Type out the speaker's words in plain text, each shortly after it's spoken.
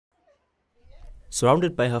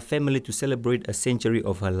Surrounded by her family to celebrate a century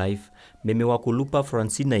of her life, Wakulupa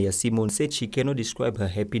Fransina Ya Simon said she cannot describe her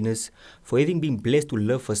happiness for having been blessed to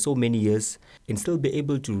live for so many years and still be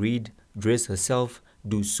able to read, dress herself,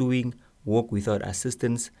 do sewing, walk without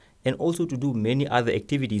assistance, and also to do many other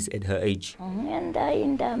activities at her age.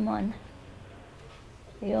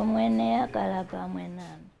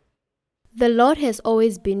 The Lord has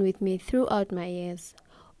always been with me throughout my years,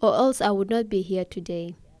 or else I would not be here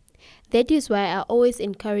today. That is why I always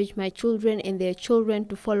encourage my children and their children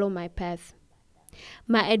to follow my path.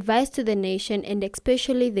 My advice to the nation and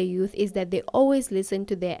especially the youth is that they always listen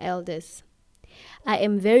to their elders. I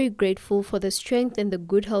am very grateful for the strength and the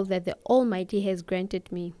good health that the Almighty has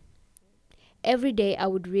granted me. Every day I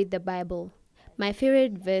would read the Bible. My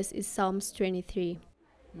favorite verse is Psalms 23.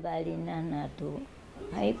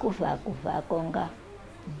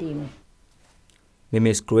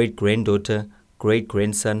 Meme's great-granddaughter,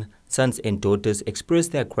 great-grandson, sons and daughters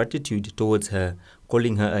expressed their gratitude towards her,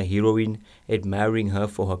 calling her a heroine, admiring her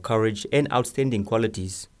for her courage and outstanding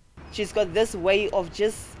qualities. She's got this way of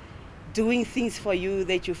just doing things for you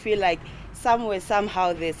that you feel like somewhere,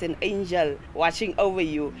 somehow there's an angel watching over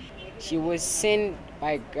you. She was sent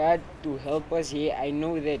by God to help us here. I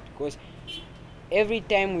know that because every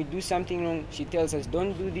time we do something wrong, she tells us,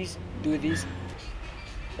 don't do this, do this.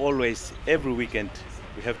 Always, every weekend,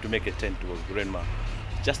 we have to make a tent to our grandma,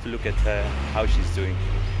 just to look at her, how she's doing.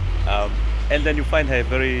 And then you find her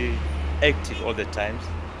very active all the time,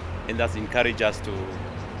 and that encourages us to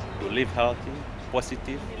live healthy,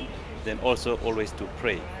 positive, then also always to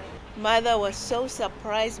pray. Mother was so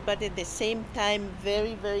surprised, but at the same time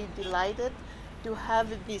very, very delighted to have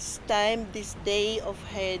this time, this day of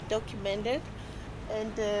her documented,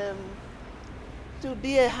 and to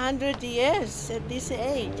be 100 years at this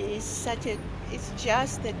age is it's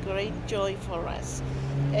just a great joy for us.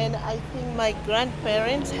 And I think my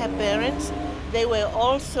grandparents, her parents, they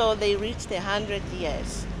reached 100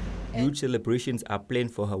 years. Huge celebrations are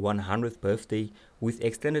planned for her 100th birthday with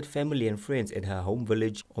extended family and friends at her home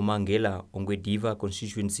village, Omangela, Ongwediva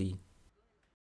constituency.